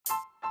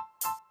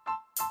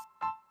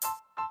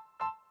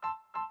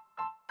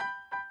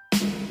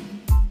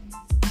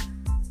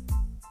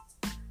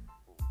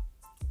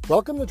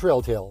Welcome to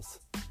Trail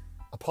Tales,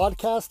 a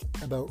podcast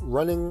about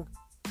running,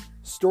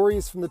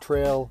 stories from the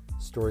trail,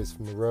 stories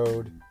from the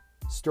road,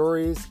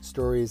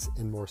 stories,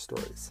 and more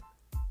stories.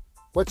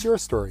 What's your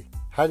story?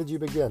 How did you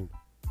begin?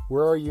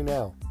 Where are you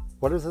now?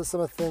 What are some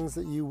of the things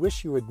that you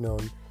wish you had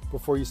known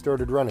before you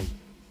started running?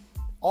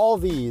 All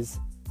these,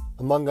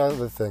 among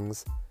other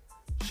things,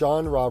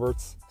 Sean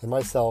Roberts and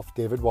myself,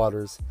 David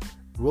Waters,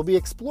 will be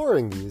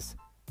exploring these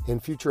in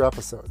future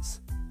episodes.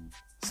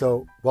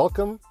 So,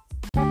 welcome.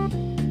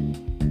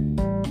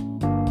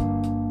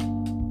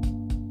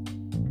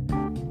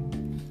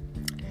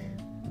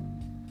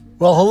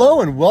 Well, hello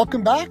and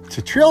welcome back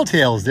to Trail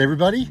Tales,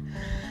 everybody.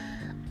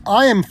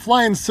 I am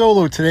flying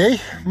solo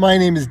today. My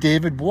name is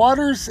David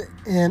Waters,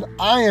 and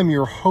I am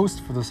your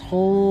host for this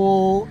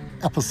whole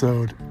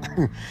episode.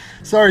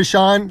 Sorry,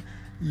 Sean,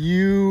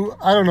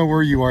 I don't know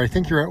where you are. I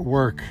think you're at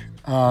work.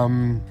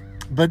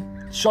 But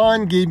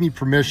Sean gave me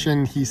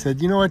permission. He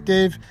said, you know what,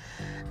 Dave?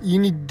 You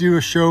need to do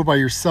a show by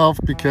yourself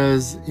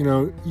because,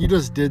 you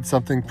just did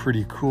something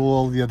pretty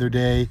cool the other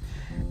day,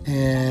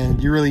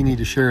 and you really need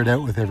to share it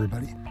out with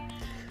everybody.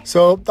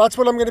 So that's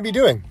what I'm going to be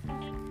doing.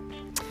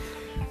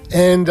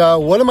 And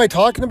what am I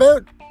talking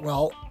about?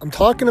 Well, I'm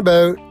talking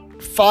about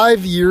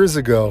 5 years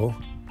ago,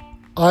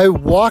 I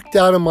walked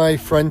out of my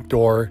front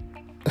door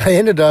and I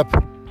ended up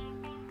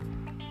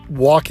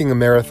walking a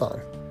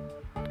marathon.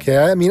 Okay,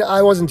 I mean,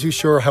 I wasn't too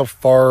sure how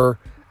far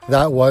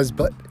that was,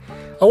 but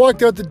I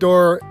walked out the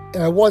door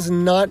and I was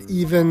not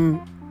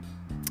even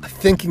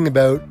thinking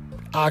about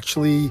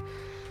actually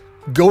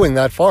going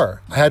that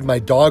far. I had my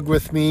dog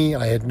with me.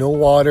 I had no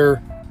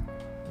water.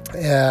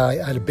 I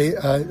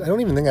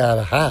don't even think I had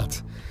a hat,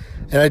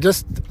 and I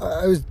just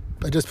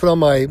put on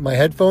my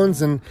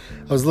headphones and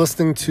I was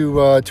listening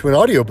to an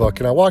audiobook,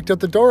 and I walked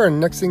out the door, and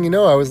next thing you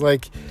know, I was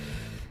like,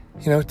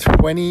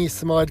 20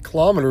 some odd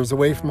kilometers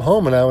away from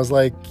home, and I was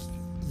like,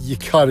 you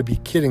gotta be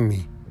kidding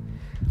me.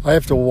 I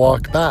have to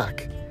walk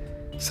back.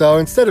 So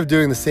instead of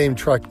doing the same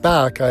trek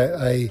back,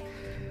 I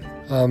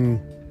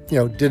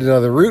did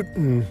another route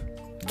and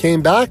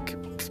came back.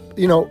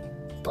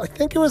 I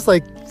think it was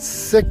like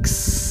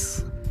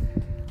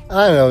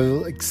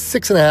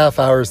 6.5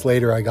 hours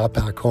later, I got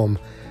back home.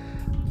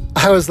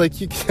 I was like,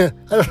 I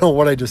don't know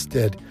what I just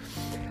did.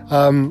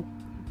 I don't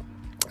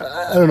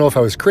know if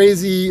I was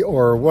crazy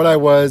or what I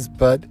was,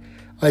 but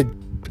I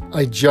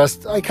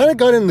kind of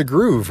got in the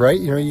groove, right?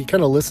 You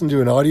kind of listen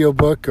to an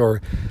audiobook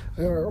or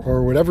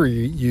whatever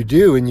you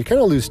do, and you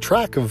kind of lose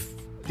track of,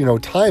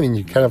 time, and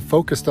you kind of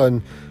focused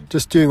on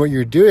just doing what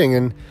you're doing.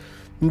 And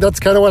that's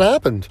kind of what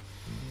happened.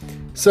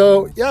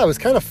 So yeah, I was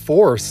kind of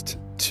forced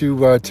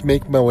to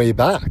make my way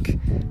back.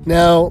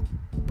 Now,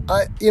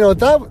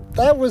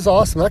 that was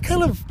awesome. That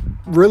kind of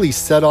really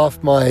set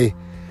off my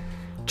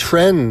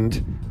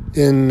trend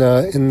in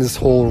this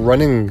whole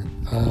running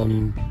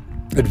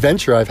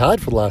adventure I've had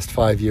for the last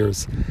 5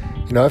 years.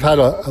 I've had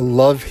a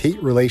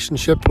love-hate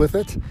relationship with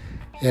it,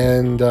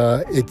 and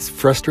it's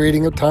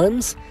frustrating at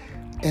times,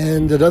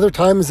 and at other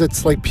times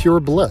it's like pure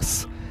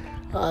bliss.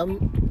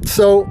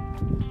 So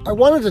I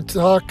wanted to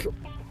talk.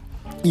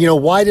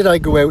 Why did I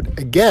go out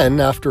again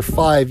after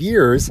 5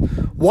 years?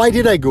 Why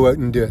did I go out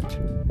and do it?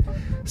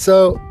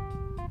 So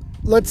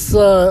let's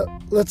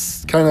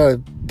kind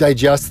of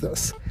digest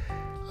this.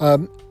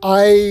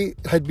 I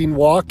had been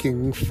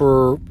walking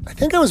I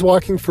was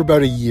walking for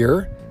about a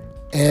year,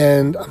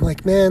 and I'm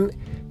like, man,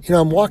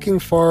 I'm walking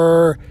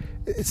far.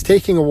 It's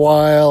taking a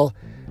while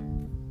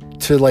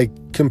to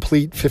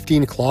complete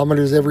 15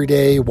 kilometers every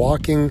day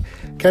walking.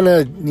 Kind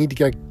of need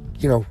to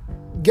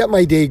get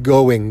my day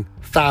going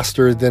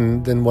faster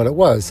than what it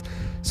was.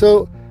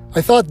 So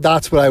I thought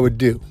that's what I would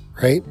do,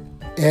 right?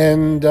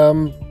 And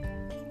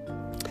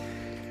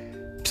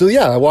so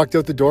yeah, I walked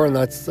out the door, and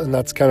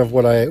that's kind of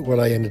what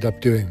I ended up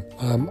doing.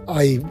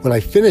 When I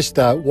finished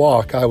that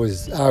walk, I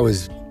was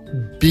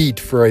beat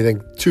for I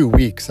think 2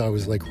 weeks. I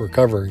was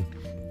recovering.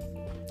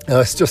 I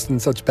was just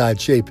in such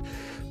bad shape,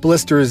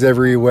 blisters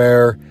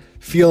everywhere,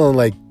 feeling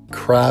like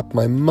crap.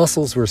 My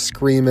muscles were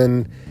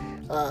screaming.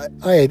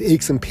 I had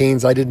aches and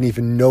pains. I didn't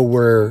even know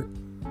where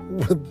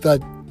that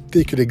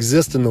they could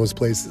exist in those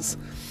places.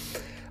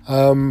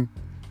 And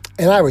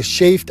I was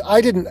chafed.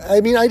 I didn't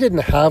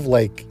have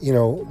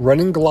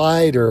running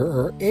glide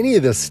or any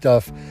of this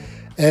stuff.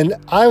 And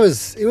it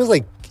was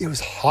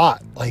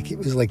hot. It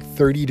was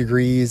 30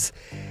 degrees.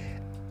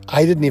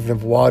 I didn't even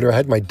have water. I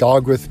had my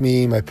dog with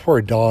me, my poor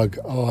dog.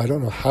 Oh, I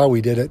don't know how we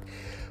did it.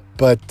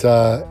 But,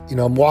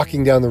 I'm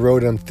walking down the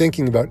road and I'm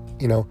thinking about,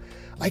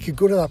 I could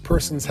go to that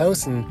person's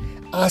house and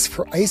ask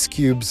for ice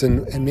cubes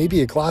and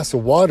maybe a glass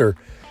of water.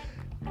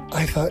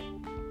 I thought,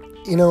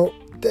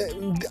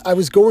 I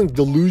was going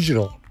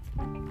delusional.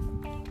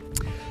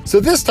 So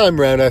this time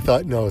around, I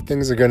thought, no,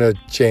 things are going to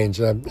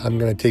change. I'm going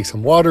to take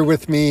some water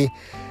with me,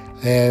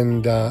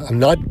 and I'm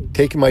not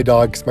taking my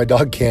dog because my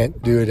dog can't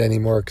do it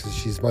anymore because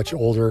she's much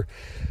older.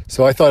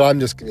 So I thought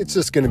it's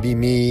just going to be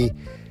me.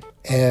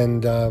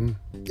 And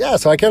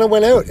so I kind of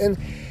went out. And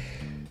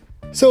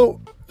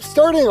so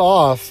starting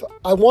off,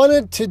 I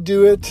wanted to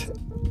do it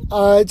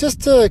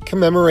just to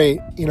commemorate,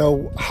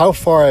 how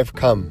far I've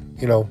come,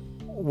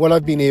 what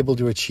I've been able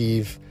to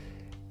achieve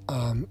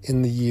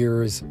in the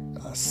years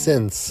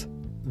since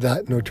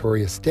that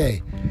notorious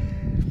day.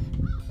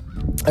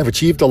 I've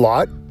achieved a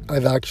lot.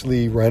 I've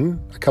actually run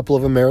a couple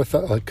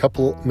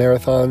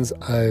marathons.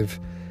 I've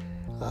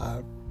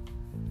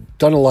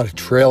done a lot of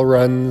trail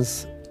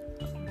runs,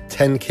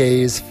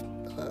 10Ks.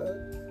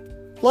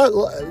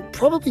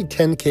 Probably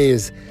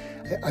 10Ks.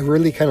 I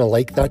really kind of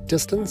like that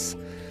distance.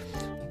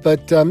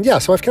 But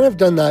so I've kind of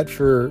done that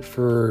for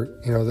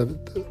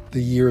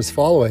the years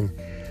following.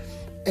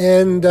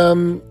 And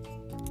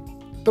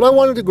but I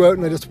wanted to go out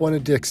and I just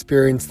wanted to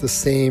experience the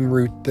same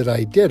route that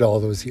I did all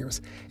those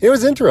years. It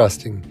was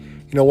interesting,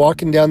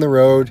 walking down the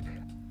road.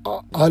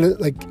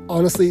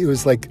 Honestly, it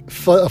was like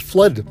a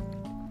flood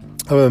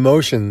of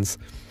emotions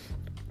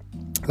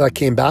that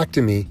came back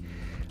to me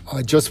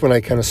just when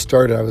I kind of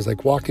started. I was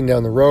like walking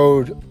down the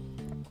road,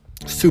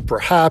 super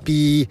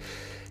happy,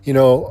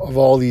 of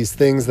all these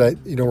things that,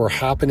 were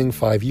happening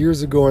 5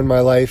 years ago in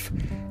my life.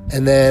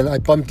 And then I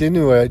bumped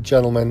into a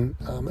gentleman,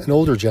 an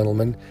older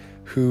gentleman,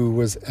 who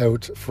was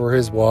out for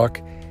his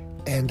walk.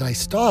 And I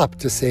stopped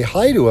to say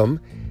hi to him.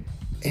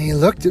 And he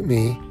looked at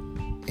me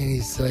and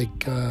he's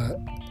like,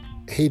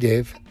 hey,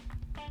 Dave.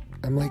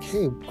 I'm like,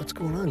 hey, what's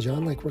going on,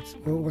 John? Like,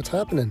 what's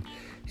happening?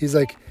 He's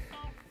like,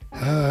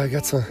 I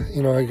got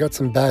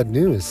some bad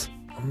news.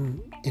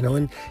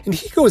 And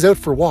he goes out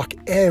for a walk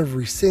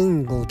every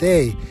single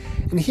day.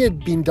 And he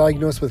had been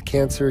diagnosed with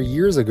cancer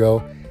years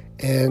ago.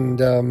 And,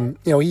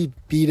 he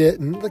beat it.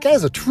 And the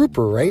guy's a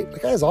trooper, right? The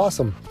guy's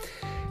awesome.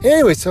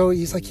 Anyway, so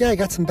he's like, yeah, I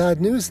got some bad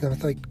news. And I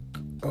was like,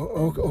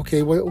 oh,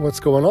 okay, what's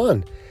going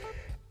on?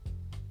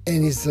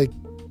 And he's like,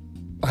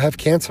 I have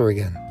cancer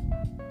again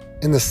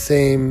in the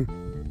same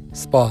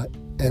spot.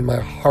 And my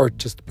heart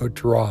just about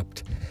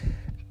dropped.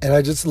 And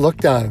I just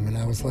looked at him and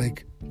I was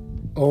like,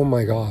 oh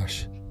my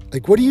gosh.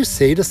 Like, what do you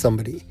say to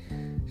somebody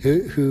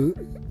who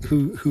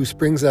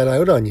springs that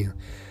out on you?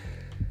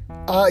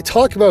 I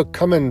talk about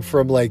coming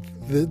from like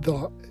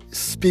the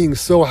being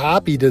so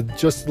happy to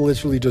just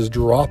literally just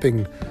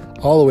dropping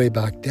all the way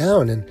back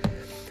down. And,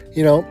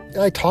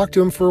 I talked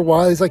to him for a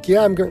while. He's like,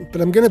 yeah, I'm going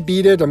to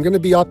beat it. I'm going to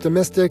be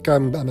optimistic.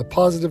 I'm a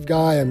positive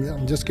guy.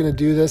 I'm just going to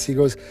do this. He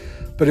goes,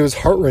 but it was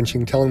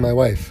heart-wrenching telling my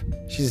wife.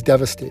 She's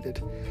devastated.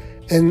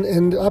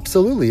 And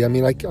absolutely. I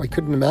mean, I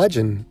couldn't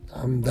imagine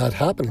that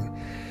happening.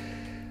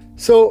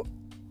 So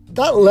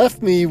that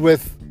left me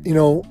with,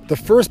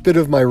 the first bit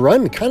of my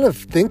run kind of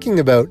thinking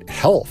about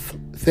health,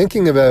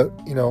 thinking about,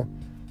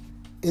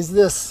 is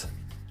this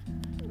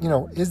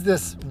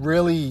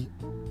really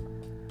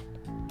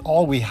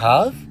all we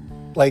have?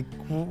 Like,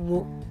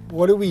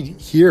 what are we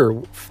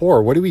here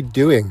for? What are we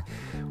doing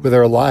with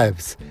our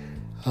lives?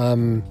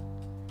 So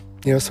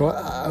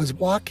I was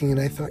walking and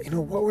I thought,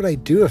 what would I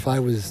do if I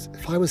was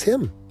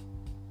him?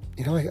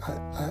 I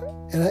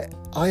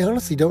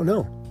honestly don't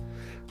know.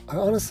 I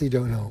honestly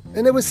don't know.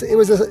 And I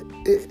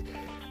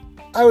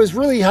was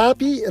really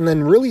happy and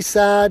then really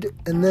sad.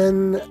 And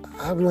then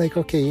I'm like,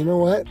 okay, you know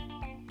what?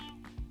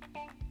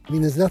 I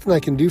mean, there's nothing I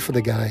can do for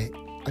the guy.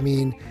 I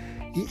mean,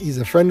 he's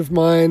a friend of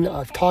mine.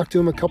 I've talked to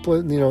him a couple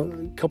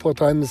of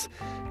times,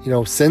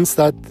 since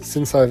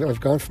I've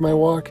gone for my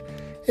walk.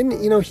 And,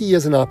 he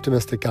is an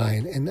optimistic guy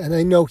and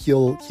I know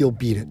he'll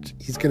beat it.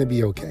 He's going to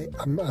be okay.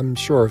 I'm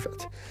sure of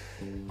it.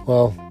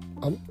 Well,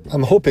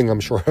 I'm hoping I'm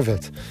sure of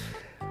it.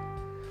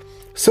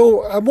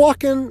 So I'm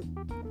walking,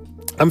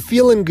 I'm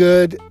feeling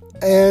good,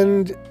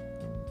 and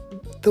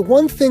the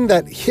one thing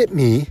that hit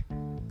me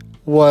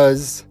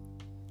was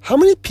how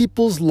many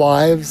people's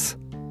lives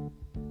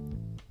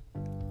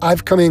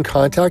I've come in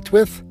contact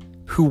with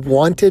who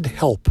wanted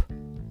help,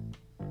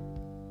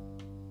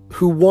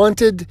 who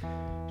wanted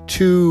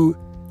to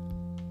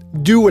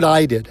do what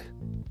I did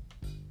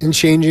in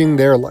changing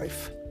their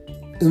life,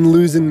 in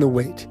losing the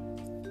weight,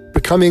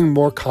 becoming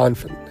more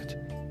confident,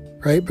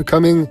 right?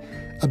 Becoming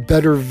a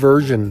better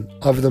version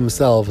of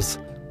themselves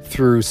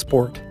through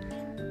sport.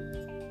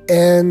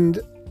 And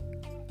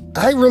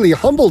that really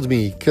humbled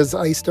me because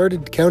I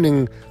started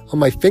counting on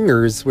my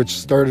fingers, which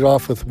started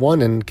off with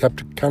one and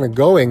kept kind of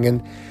going.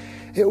 And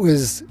it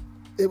was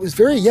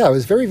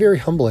very, very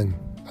humbling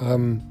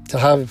to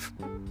have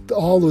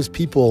all those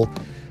people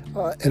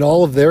and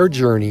all of their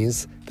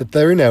journeys that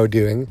they're now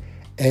doing.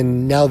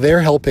 And now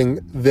they're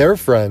helping their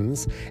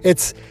friends.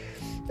 It's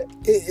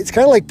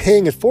kind of like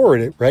paying it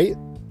forward, right?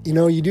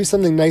 You do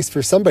something nice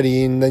for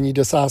somebody and then you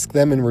just ask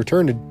them in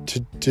return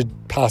to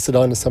pass it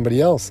on to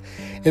somebody else.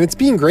 And it's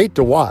been great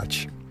to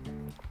watch.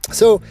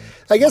 So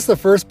I guess the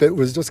first bit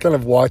was just kind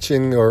of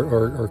watching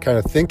or kind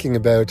of thinking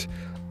about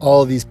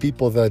all of these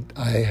people that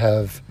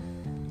I've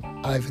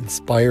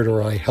inspired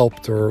or I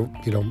helped or,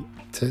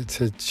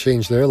 to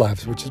change their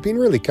lives, which has been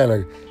really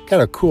kind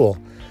of cool.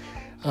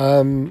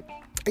 And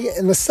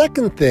the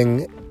second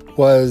thing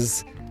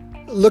was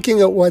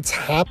looking at what's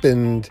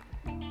happened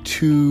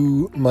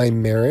to my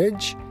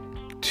marriage,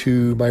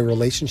 to my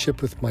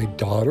relationship with my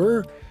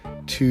daughter,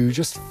 to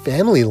just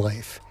family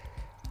life.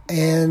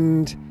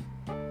 And,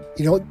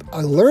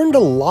 I learned a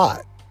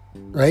lot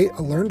right?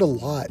 I learned a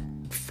lot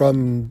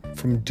from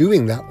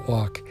doing that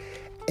walk.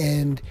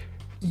 And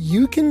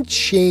you can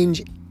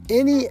change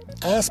any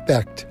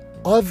aspect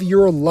of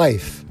your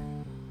life.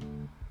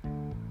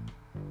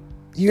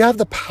 You have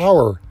the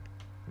power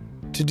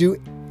to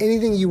do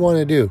anything you want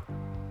to do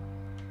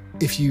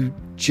if you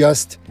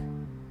just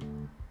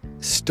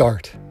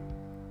start.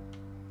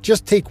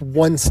 Just take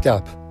one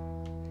step,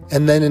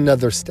 and then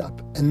another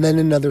step, and then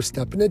another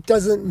step. And it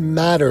doesn't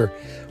matter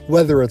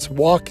whether it's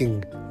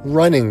walking,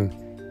 running,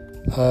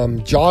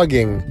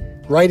 jogging,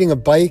 riding a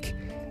bike,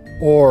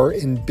 or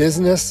in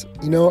business,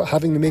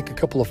 having to make a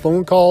couple of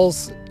phone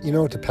calls,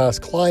 to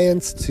past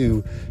clients,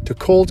 to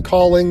cold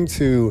calling,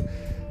 to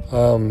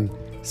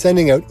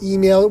sending out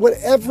email,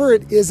 whatever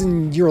it is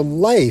in your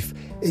life,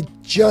 it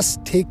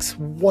just takes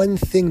one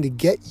thing to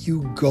get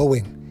you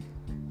going,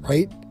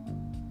 right?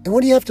 And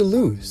what do you have to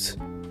lose,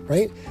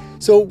 right?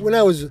 So when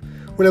I was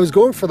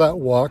going for that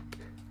walk,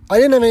 I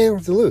didn't have anything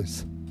to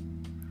lose.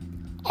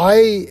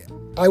 I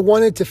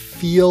wanted to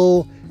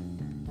feel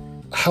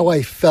how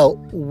I felt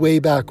way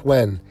back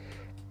when.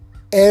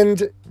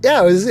 And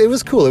yeah, it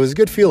was cool. It was a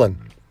good feeling.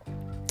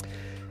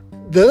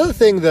 The other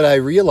thing that I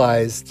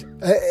realized,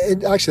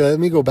 and actually, let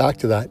me go back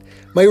to that.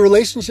 My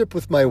relationship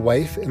with my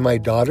wife and my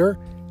daughter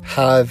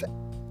have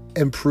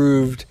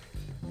improved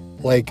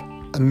like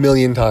a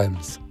million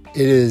times.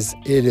 It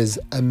is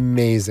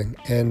amazing.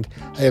 And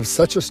I have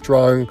such a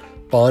strong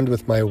bond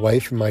with my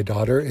wife and my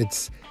daughter.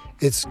 It's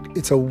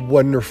a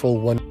wonderful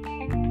one.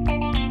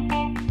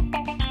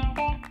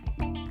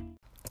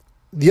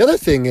 The other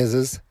thing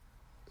is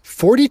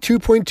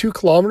 42.2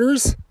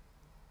 kilometers.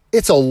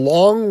 It's a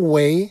long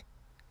way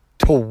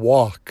to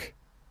walk.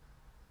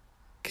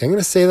 Okay, I'm going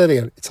to say that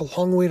again. It's a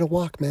long way to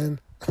walk, man.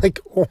 Like,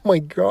 oh my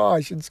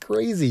gosh, it's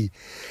crazy.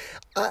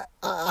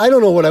 I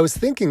don't know what I was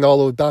thinking all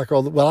the way back.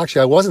 Well,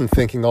 actually, I wasn't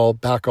thinking all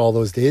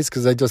those days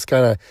because I just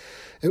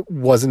it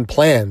wasn't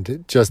planned.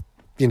 It just,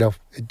 it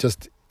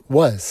just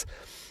was.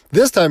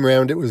 This time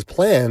around, it was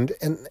planned,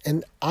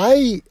 and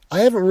I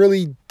haven't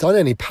really done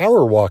any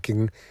power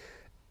walking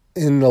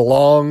in a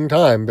long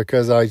time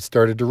because I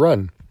started to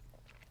run.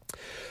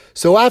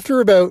 So after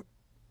about,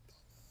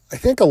 I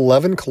think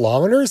 11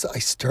 kilometers, I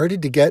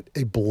started to get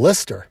a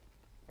blister.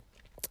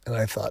 And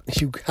I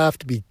thought, you have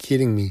to be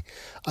kidding me.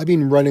 I've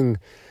been running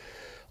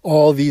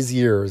all these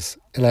years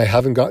and I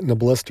haven't gotten a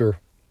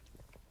blister.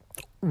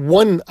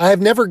 I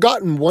have never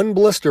gotten one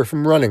blister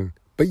from running,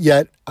 but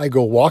yet I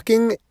go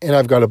walking and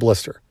I've got a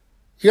blister.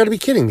 You got to be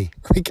kidding me.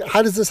 Like,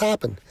 how does this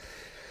happen?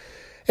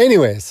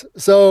 Anyways,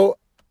 so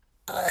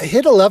I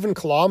hit 11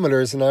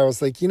 kilometers and I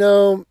was like,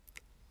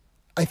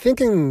 I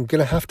think I'm going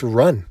to have to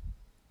run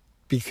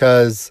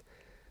because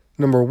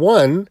number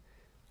one,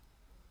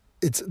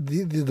 it's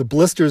the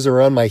blisters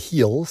are on my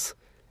heels.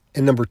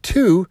 And number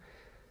two,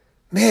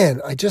 man,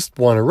 I just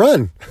want to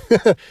run.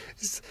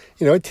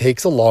 It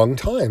takes a long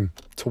time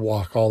to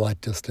walk all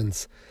that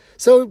distance.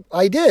 So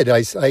I did.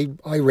 I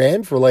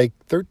ran for like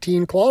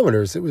 13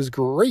 kilometers. It was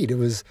great. It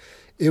was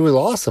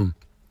awesome.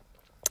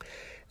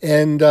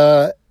 And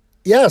so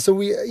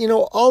we,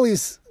 all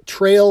these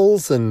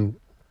trails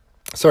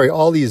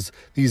all these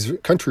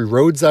country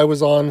roads I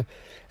was on.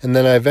 And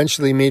then I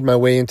eventually made my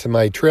way into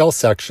my trail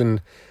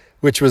section,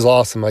 which was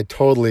awesome. I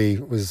totally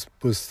was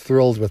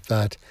thrilled with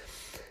that.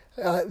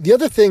 The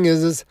other thing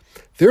is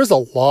there's a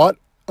lot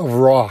of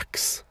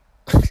rocks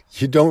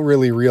you don't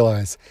really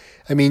realize.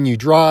 I mean, you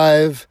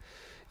drive,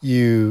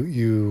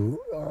 you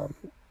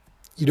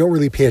don't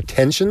really pay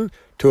attention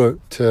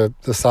to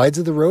the sides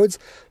of the roads,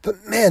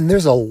 but man,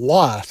 there's a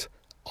lot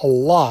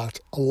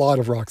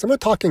of rocks. I'm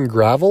not talking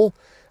gravel.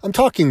 I'm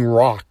talking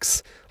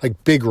rocks,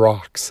 like big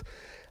rocks.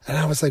 And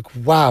I was like,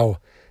 wow,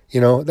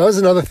 that was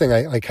another thing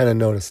I kind of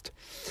noticed.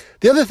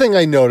 The other thing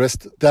I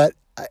noticed that,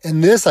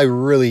 and this I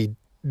really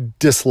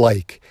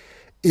dislike,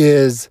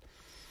 is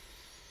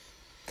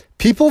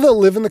people that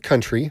live in the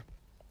country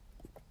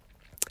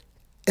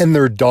and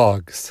their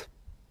dogs.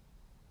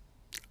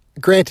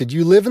 Granted,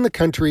 you live in the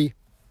country,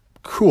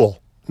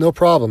 cool, no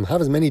problem.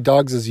 Have as many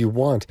dogs as you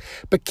want,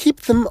 but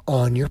keep them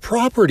on your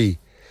property.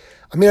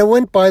 I mean, I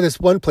went by this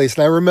one place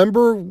and I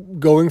remember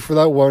going for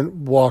that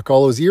one walk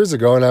all those years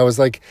ago, and I was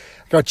like,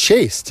 I got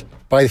chased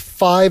by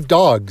 5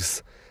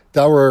 dogs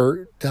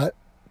that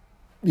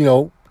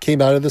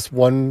came out of this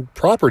one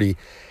property,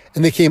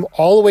 and they came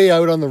all the way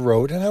out on the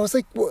road. And I was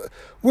like,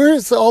 where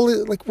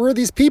are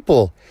these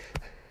people?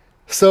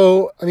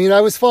 So, I mean,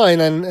 I was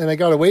fine and I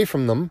got away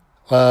from them.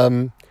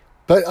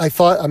 But I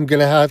thought I'm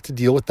going to have to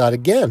deal with that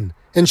again.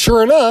 And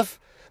sure enough,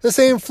 the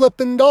same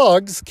flipping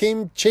dogs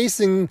came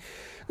chasing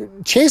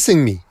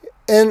me.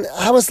 And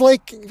I was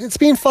like, it's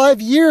been 5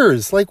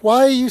 years. Like,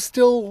 why are you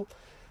still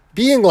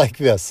being like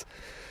this?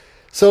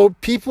 So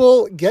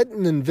people get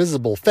an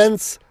invisible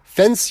fence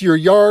your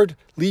yard,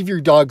 leave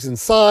your dogs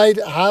inside,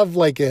 have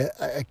like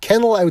a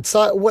kennel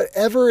outside,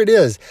 whatever it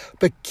is.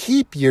 But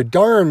keep your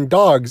darn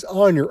dogs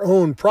on your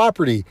own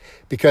property,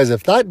 because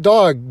if that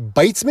dog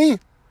bites me,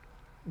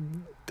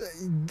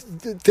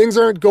 things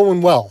aren't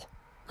going well,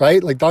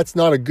 right? Like, that's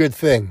not a good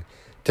thing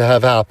to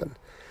have happen.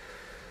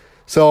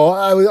 So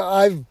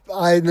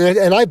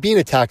I've been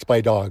attacked by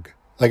a dog.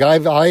 Like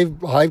I've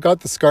got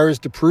the scars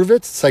to prove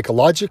it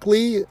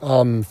psychologically,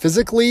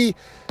 physically.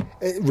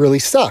 It really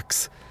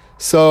sucks.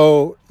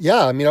 So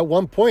yeah, I mean, at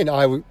one point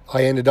I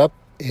ended up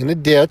in a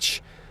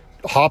ditch,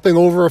 hopping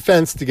over a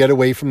fence to get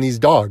away from these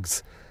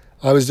dogs.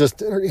 I was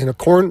just in a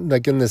corn,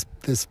 like in this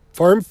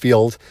farm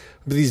field,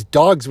 but these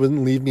dogs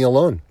wouldn't leave me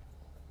alone.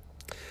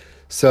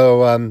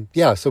 So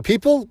yeah, so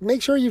people,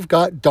 make sure you've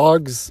got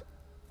dogs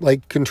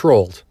like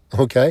controlled.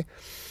 Okay.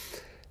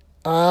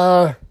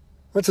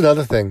 What's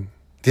another thing?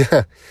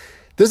 Yeah,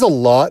 there's a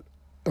lot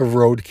of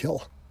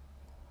roadkill,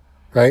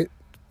 right?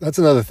 That's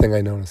another thing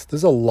I noticed.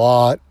 There's a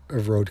lot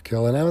of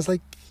roadkill, and I was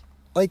like,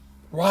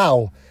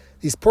 wow,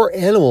 these poor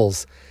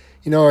animals.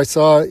 I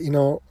saw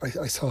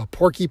a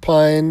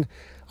porcupine,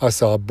 I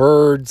saw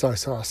birds, I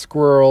saw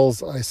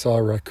squirrels, I saw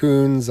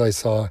raccoons, I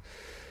saw,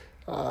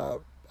 I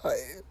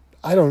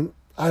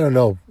don't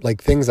know,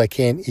 like things I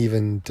can't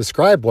even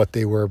describe what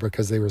they were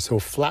because they were so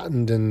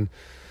flattened and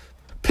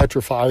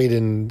petrified,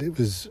 and it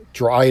was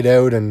dried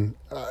out, and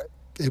I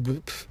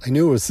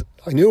knew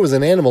it was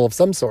an animal of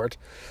some sort.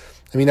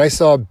 I mean, I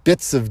saw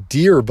bits of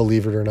deer,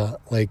 believe it or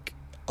not, like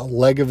a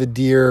leg of a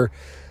deer.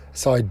 I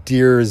saw a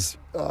deer's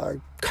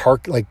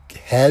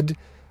head,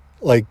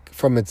 like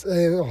from its.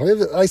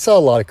 I saw a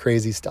lot of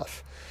crazy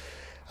stuff.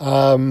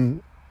 So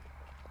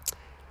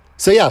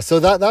yeah, so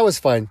that was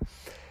fine.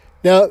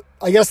 Now,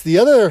 I guess the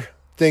other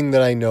thing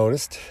that I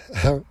noticed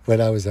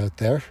when I was out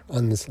there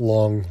on this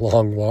long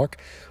walk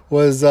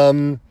was,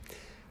 I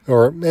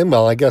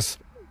guess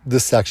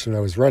this section I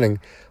was running,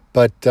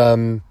 but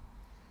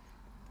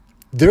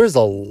there's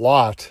a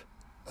lot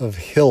of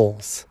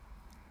hills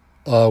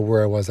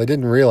where I was. I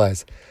didn't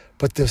realize,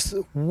 but this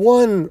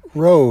one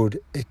road,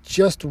 it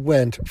just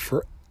went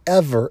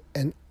forever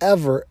and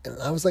ever,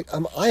 and I was like,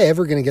 am I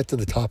ever going to get to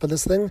the top of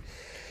this thing?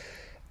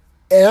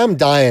 And I'm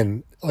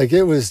dying. Like,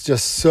 it was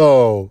just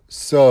so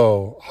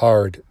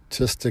hard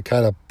just to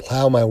kind of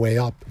plow my way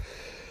up.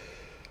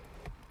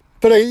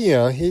 But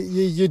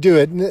you do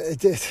it.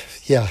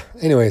 Yeah.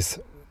 Anyways,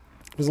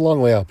 it was a long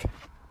way up.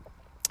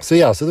 So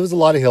yeah, so there was a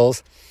lot of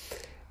hills,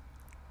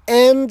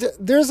 and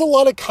there's a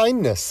lot of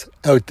kindness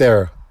out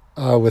there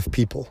with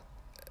people.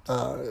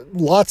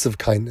 Lots of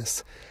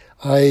kindness.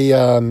 I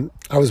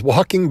was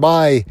walking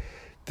by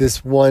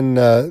this one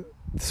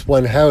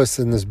house,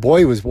 and this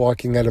boy was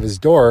walking out of his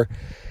door,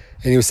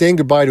 and he was saying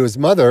goodbye to his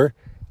mother.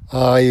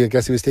 I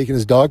guess he was taking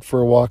his dog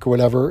for a walk or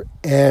whatever,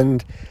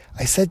 and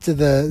I said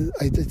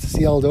I just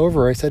yelled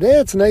over. I said, "Hey,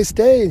 it's a nice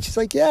day." And she's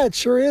like, "Yeah, it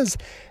sure is."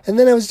 And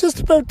then I was just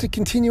about to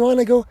continue on.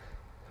 I go,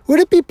 "Would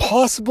it be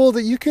possible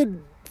that you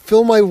could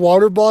fill my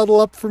water bottle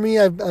up for me?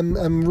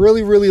 I'm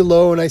really, really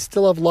low, and I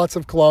still have lots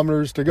of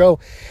kilometers to go."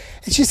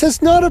 And she says,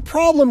 "Not a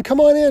problem. Come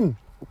on in."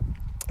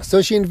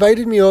 So she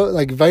invited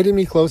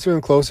me closer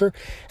and closer.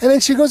 And then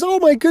she goes, "Oh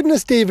my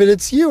goodness, David,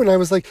 it's you." And I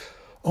was like,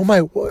 "Oh my,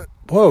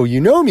 whoa, you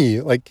know me?"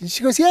 Like,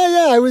 she goes,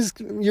 yeah, I was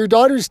your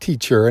daughter's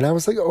teacher. And I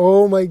was like,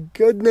 "Oh my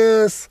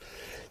goodness."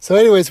 So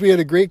anyways, we had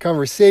a great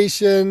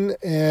conversation,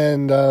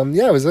 and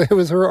it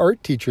was her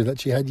art teacher that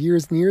she had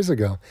years and years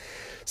ago.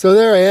 So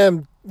there I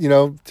am,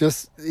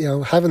 just,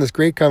 having this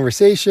great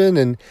conversation,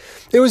 and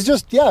it was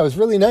just, it was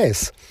really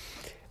nice.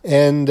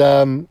 And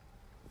so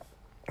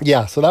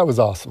that was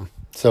awesome.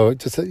 So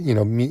just,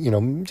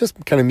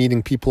 just kind of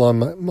meeting people on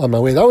my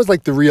way. That was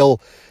like that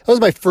was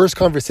my first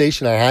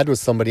conversation I had with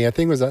somebody. I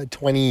think it was at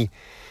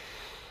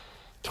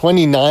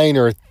 29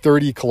 or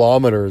 30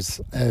 kilometers.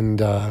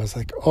 And I was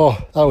like, oh,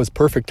 that was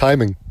perfect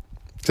timing.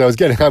 So I was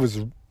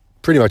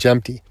pretty much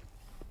empty.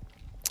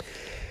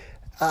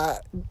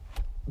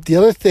 The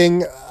other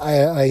thing,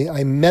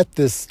 I met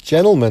this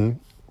gentleman.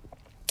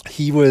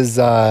 He was,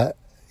 an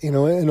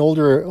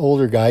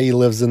older guy. He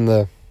lives in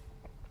the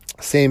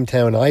same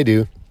town I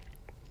do.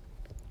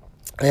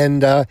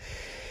 And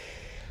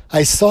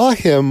I saw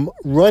him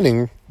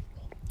running,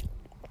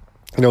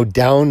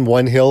 down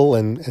one hill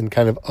and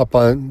kind of up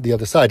on the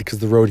other side because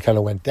the road kind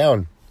of went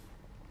down.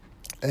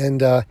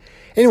 And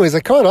anyways,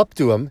 I caught up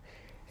to him,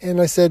 and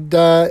I said,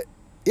 "You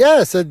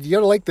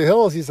gotta like the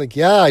hills." He's like,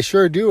 "Yeah, I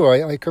sure do.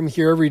 I come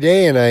here every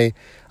day and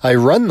I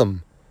run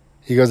them."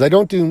 He goes, "I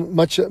don't do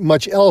much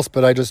else,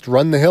 but I just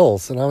run the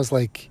hills." And I was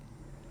like,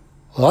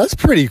 "Well, that's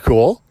pretty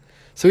cool."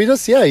 So he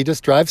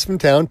just drives from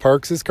town,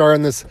 parks his car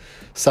on this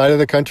side of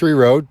the country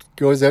road,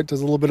 goes out, does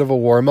a little bit of a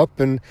warm up,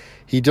 and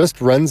he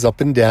just runs up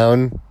and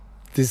down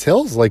these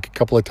hills like a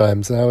couple of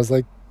times. And I was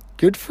like,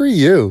 "Good for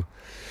you."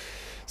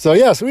 So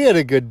so we had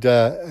a good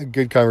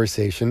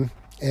conversation,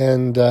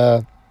 and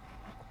so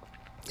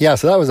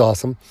that was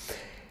awesome.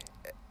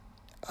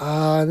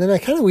 And then I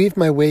kind of weaved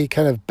my way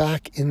kind of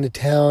back into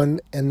town,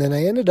 and then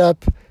I ended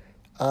up,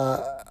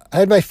 I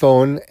had my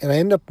phone, and I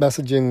ended up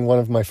messaging one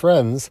of my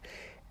friends.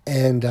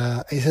 And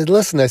I said,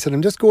 "Listen," I said,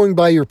 "I'm just going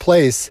by your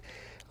place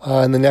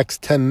in the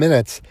next 10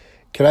 minutes.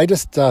 Can I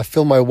just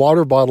fill my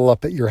water bottle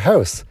up at your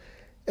house?"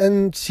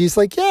 And she's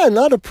like, "Yeah,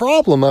 not a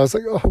problem." I was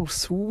like, "Oh,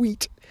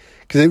 sweet."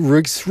 Because it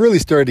really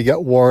started to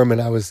get warm, and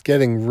I was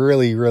getting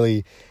really,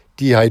 really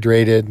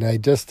dehydrated. And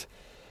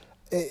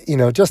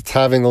just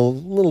having a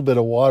little bit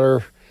of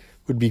water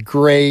would be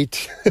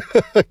great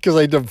because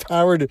I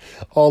devoured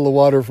all the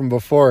water from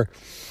before.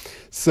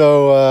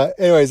 So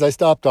anyways, I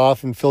stopped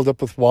off and filled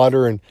up with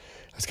water, and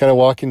I was kind of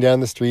walking down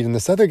the street, and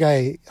this other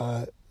guy,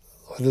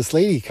 this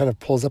lady kind of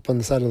pulls up on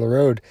the side of the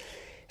road,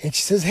 and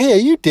she says, "Hey,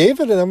 are you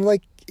David?" And I'm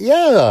like,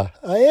 "Yeah,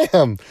 I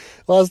am.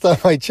 Last time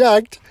I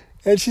checked."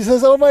 And she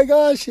says, "Oh my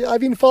gosh,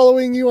 I've been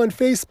following you on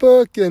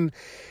Facebook, and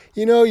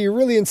you're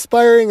really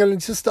inspiring." And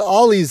it's just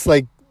all these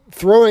like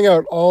throwing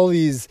out all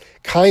these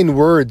kind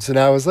words, and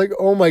I was like,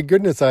 "Oh my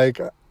goodness!" I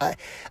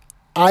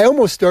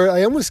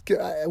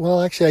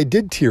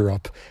did tear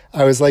up.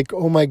 I was like,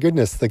 "Oh my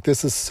goodness!" Like,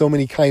 this is so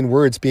many kind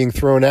words being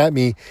thrown at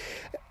me,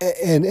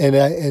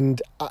 and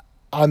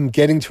I'm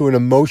getting to an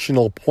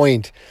emotional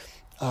point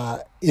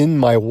in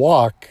my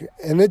walk,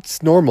 and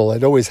it's normal.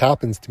 It always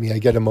happens to me. I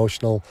get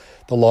emotional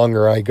the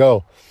longer I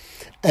go.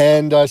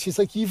 And she's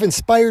like, "You've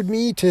inspired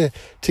me to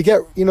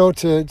get,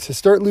 to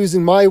start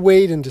losing my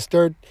weight and to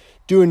start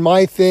doing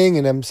my thing.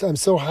 And I'm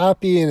so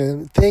happy.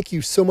 And thank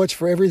you so much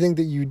for everything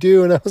that you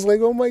do." And I was like,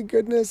 "Oh my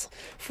goodness,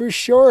 for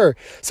sure."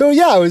 So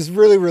yeah, it was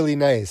really, really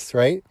nice,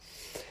 right?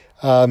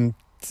 To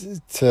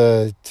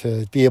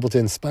be able to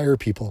inspire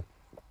people.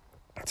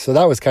 So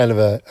that was kind of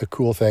a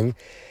cool thing.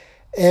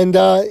 And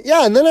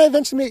and then I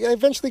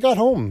eventually got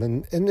home,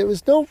 and it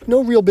was no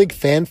real big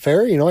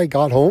fanfare. I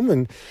got home,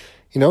 and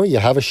you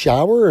have a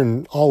shower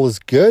and all was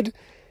good.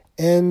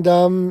 And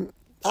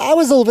I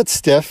was a little bit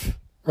stiff,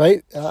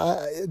 right?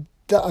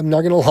 I'm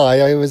not going to lie.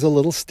 I was a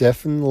little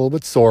stiff and a little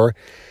bit sore.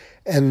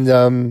 And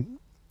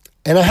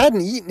I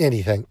hadn't eaten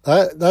anything.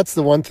 That's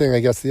the one thing, I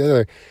guess. The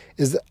other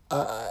is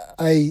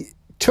I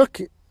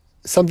took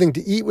something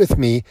to eat with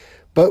me,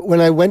 but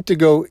when I went to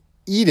go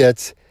eat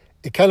it,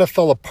 it kind of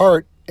fell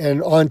apart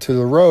and onto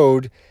the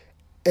road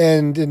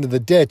and into the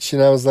ditch.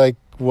 And I was like,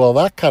 well,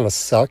 that kind of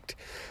sucked.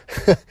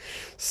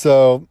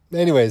 So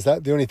anyways,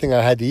 the only thing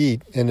I had to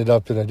eat ended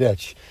up in a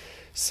ditch.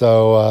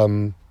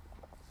 So,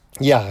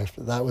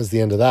 that was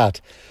the end of that.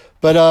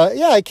 But,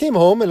 I came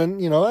home and,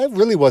 I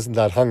really wasn't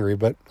that hungry,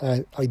 but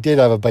I did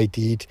have a bite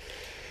to eat.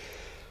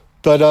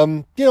 But,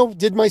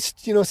 did my,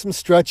 some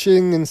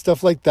stretching and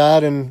stuff like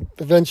that. And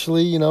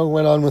eventually,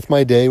 went on with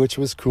my day, which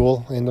was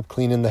cool. I ended up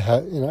cleaning the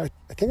house.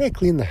 I think I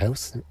cleaned the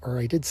house, or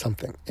I did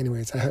something.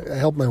 Anyways, I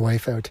helped my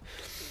wife out.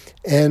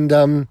 And,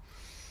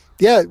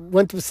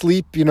 went to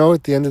sleep,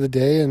 at the end of the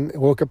day, and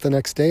woke up the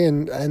next day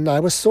and I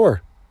was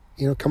sore.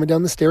 Coming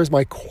down the stairs,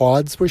 my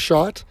quads were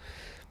shot.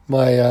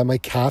 My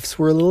calves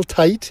were a little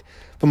tight,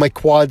 but my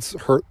quads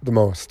hurt the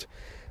most.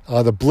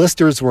 The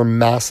blisters were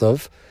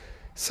massive.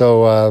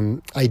 So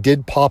I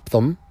did pop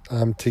them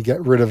to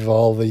get rid of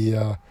all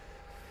the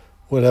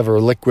whatever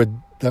liquid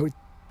that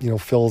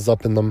fills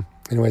up in them.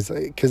 Anyways,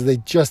 because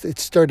it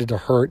started to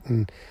hurt.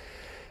 And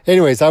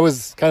anyways, I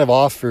was kind of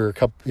off for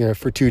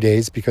for 2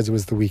 days because it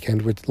was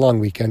the long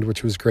weekend,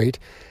 which was great.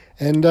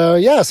 And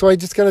so I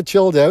just kind of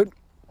chilled out.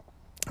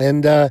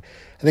 And I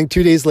think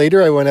 2 days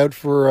later, I went out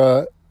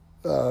for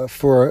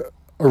a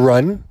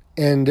run,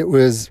 and it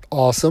was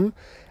awesome.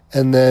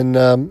 And then,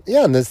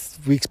 and this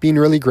week's been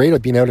really great.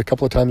 I've been out a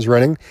couple of times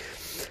running.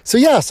 So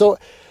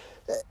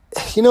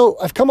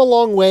I've come a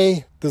long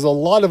way. There's a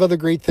lot of other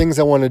great things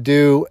I want to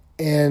do.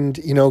 And,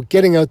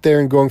 getting out there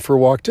and going for a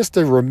walk just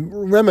to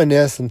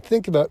reminisce and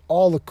think about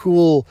all the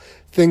cool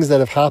things that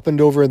have happened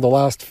over in the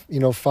last,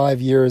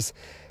 5 years,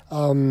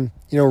 from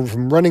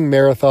running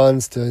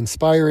marathons to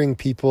inspiring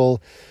people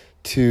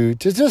to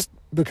just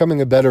becoming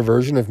a better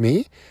version of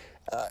me.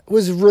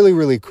 Was really,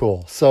 really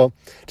cool. So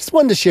just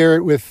wanted to share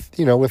it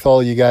with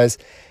all you guys.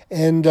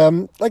 And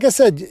like I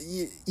said,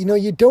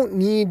 you don't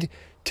need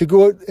to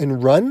go out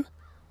and run,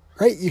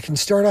 right? You can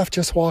start off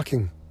just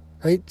walking,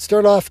 right?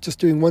 Start off just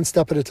doing one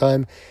step at a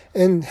time.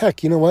 And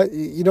heck, you know what?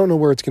 You don't know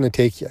where it's going to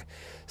take you.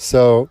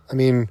 So, I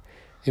mean,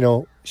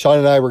 Sean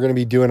and I were going to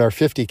be doing our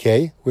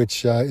 50K,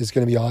 which is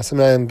going to be awesome.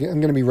 And I'm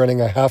going to be running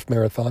a half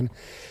marathon.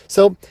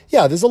 So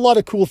there's a lot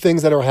of cool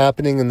things that are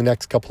happening in the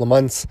next couple of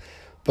months.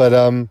 But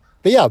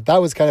yeah, that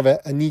was kind of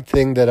a neat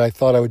thing that I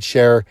thought I would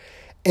share.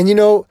 And,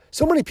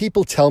 so many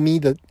people tell me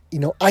that,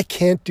 I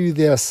can't do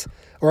this,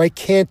 or I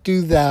can't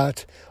do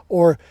that,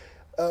 or,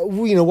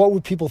 what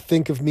would people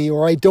think of me,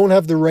 or I don't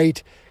have the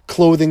right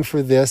clothing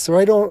for this,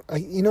 or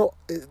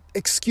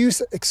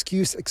excuse.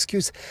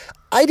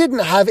 I didn't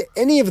have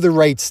any of the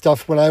right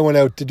stuff when I went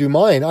out to do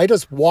mine. I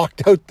just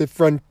walked out the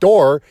front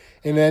door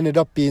and ended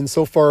up being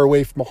so far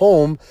away from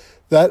home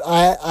that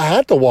I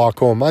had to walk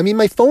home. I mean,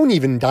 my phone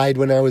even died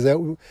when I was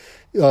out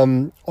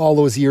all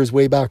those years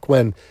way back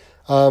when.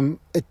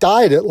 It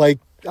died at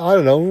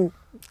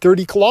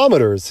 30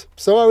 kilometers.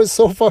 So I was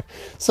so far.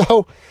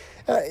 So,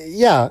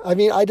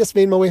 I just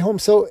made my way home.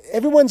 So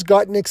everyone's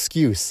got an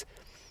excuse.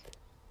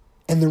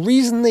 And the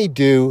reason they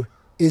do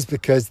is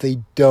because they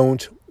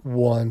don't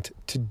want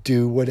to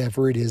do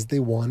whatever it is they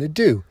want to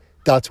do.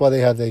 That's why they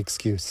have the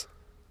excuse.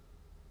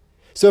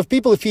 So if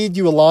people feed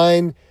you a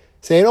line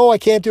saying, "Oh, I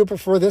can't do it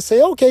before this,"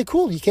 say, "Okay,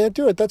 cool, you can't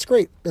do it. That's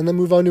great." And then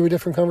move on to a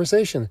different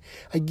conversation.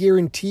 I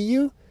guarantee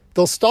you,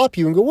 they'll stop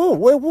you and go,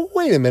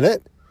 wait a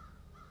minute.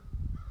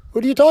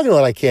 What are you talking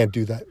about? I can't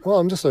do that. Well,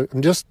 I'm just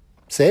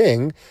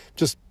saying,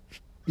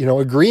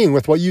 agreeing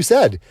with what you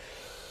said.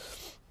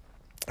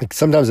 Like,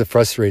 sometimes it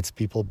frustrates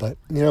people, but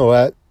you know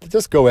what?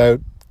 Just go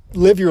out,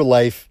 live your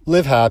life,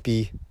 live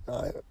happy,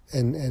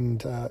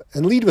 and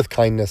lead with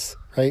kindness,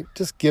 right?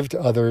 Just give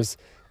to others.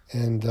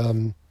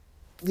 And,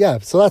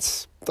 so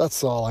that's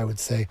all I would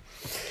say.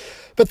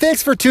 But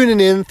thanks for tuning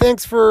in.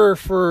 Thanks for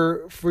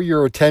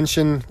your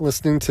attention,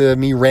 listening to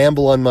me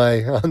ramble on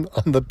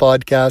the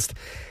podcast.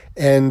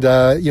 And,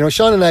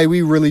 Sean and I,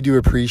 we really do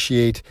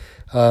appreciate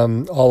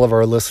all of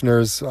our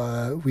listeners.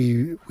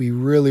 We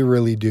really,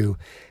 really do.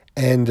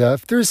 And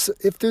if there's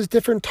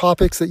different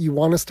topics that you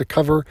want us to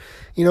cover,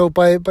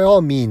 by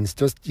all means,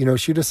 just,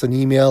 shoot us an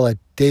email at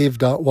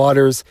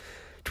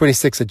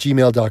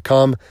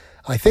dave.waters26@gmail.com.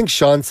 I think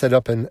Sean set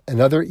up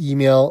another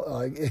email.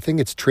 I think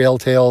it's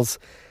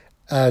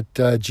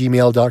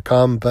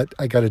trailtales@gmail.com, but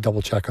I got to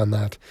double check on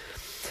that.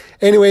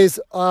 Anyways,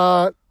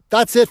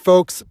 that's it,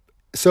 folks.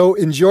 So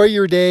enjoy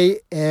your day,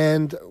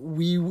 and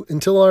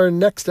until our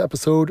next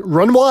episode,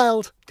 run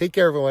wild. Take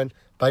care, everyone.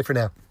 Bye for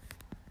now.